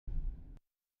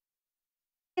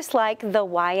Just like the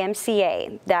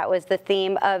YMCA. That was the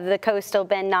theme of the Coastal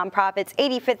Bend nonprofit's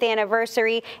 85th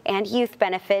anniversary and youth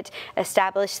benefit,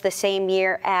 established the same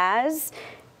year as,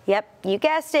 yep, you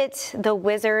guessed it, the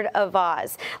Wizard of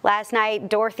Oz. Last night,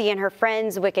 Dorothy and her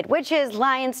friends, wicked witches,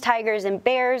 lions, tigers, and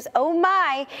bears, oh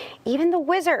my, even the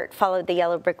wizard followed the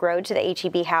yellow brick road to the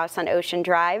HEB house on Ocean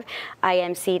Drive. I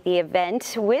emceed the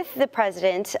event with the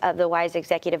president of the Y's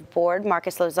executive board,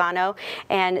 Marcus Lozano,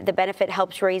 and the benefit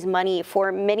helps raise money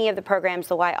for many of the programs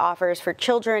the Y offers for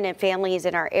children and families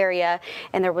in our area.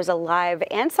 And there was a live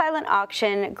and silent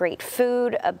auction, great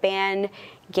food, a band,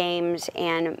 games,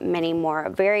 and many more. A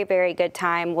very, very good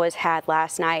time was had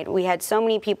last night. We had so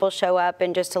many people show up,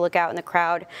 and just to look out in the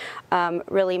crowd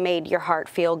really made your heart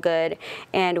feel good.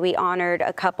 And we honored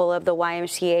a couple of the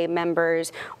YMCA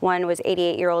members. One was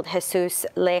 88-year-old Jesus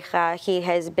Leja. He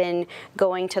has been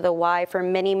going to the Y for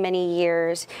many, many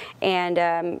years,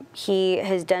 and he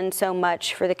has done so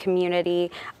much for the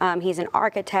community. He's an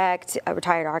architect, a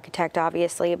retired architect,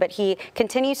 obviously, but he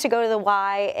continues to go to the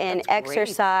Y and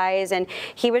exercise, and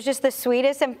he was just the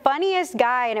sweetest and funniest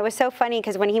guy. And it was so funny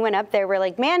because when he went up there, we're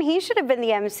like, man, he should have been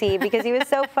the MC because he was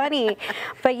so funny.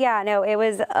 But yeah, no, it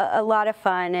was a lot of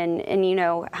fun, and you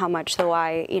know how much the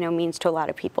Y, means to a lot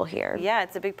of people here. Yeah,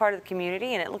 it's a big part of the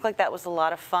community, and it looked like that was a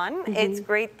lot of fun. It's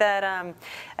great that,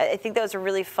 I think that was a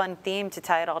really fun theme to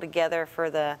tie it all together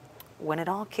for when it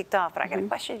all kicked off. But I got a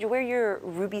question. Did you wear your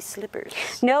ruby slippers?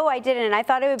 No, I didn't. I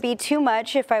thought it would be too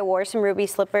much if I wore some ruby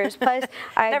slippers. Plus,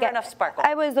 never enough sparkle.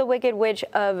 I was the Wicked Witch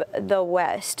of the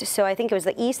West, so I think it was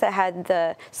the East that had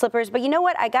the slippers. But you know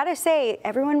what? I gotta say,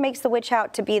 everyone makes the witch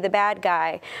out to be the bad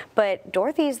guy, but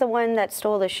Dorothy's the one that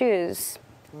stole the shoes.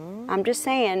 I'm just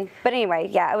saying. But anyway,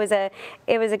 yeah, it was a.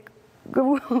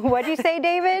 What'd you say,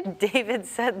 David? David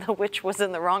said the witch was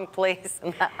in the wrong place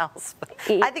in the house.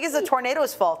 I think it's the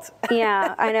tornado's fault.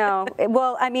 Yeah, I know.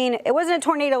 Well, I mean, it wasn't a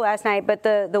tornado last night, but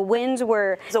the winds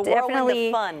were definitely. It was a whirlwind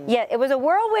of fun. Yeah, it was a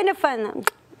whirlwind of fun.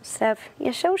 Steph,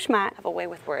 you're so smart. Have a way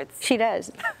with words. She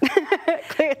does.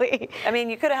 Clearly. I mean,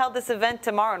 you could have held this event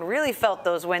tomorrow and really felt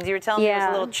those winds. You were telling me it was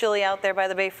a little chilly out there by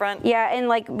the bayfront. Yeah, and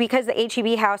like because the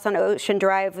HEB house on Ocean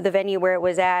Drive, the venue where it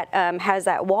was at, has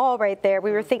that wall right there.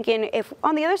 We were thinking if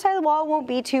on the other side of the wall won't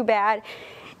be too bad.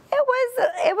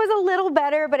 It was a little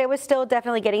better, but it was still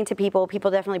definitely getting to people.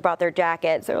 People definitely brought their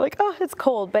jackets. They were like, oh, it's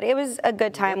cold. But it was a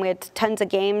good time. We had tons of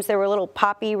games. There were little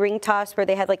poppy ring toss where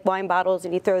they had like wine bottles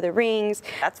and you throw the rings.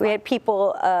 We had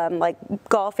people like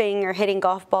golfing or hitting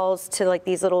golf balls to like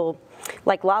these little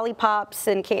like lollipops.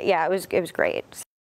 And yeah, it was great.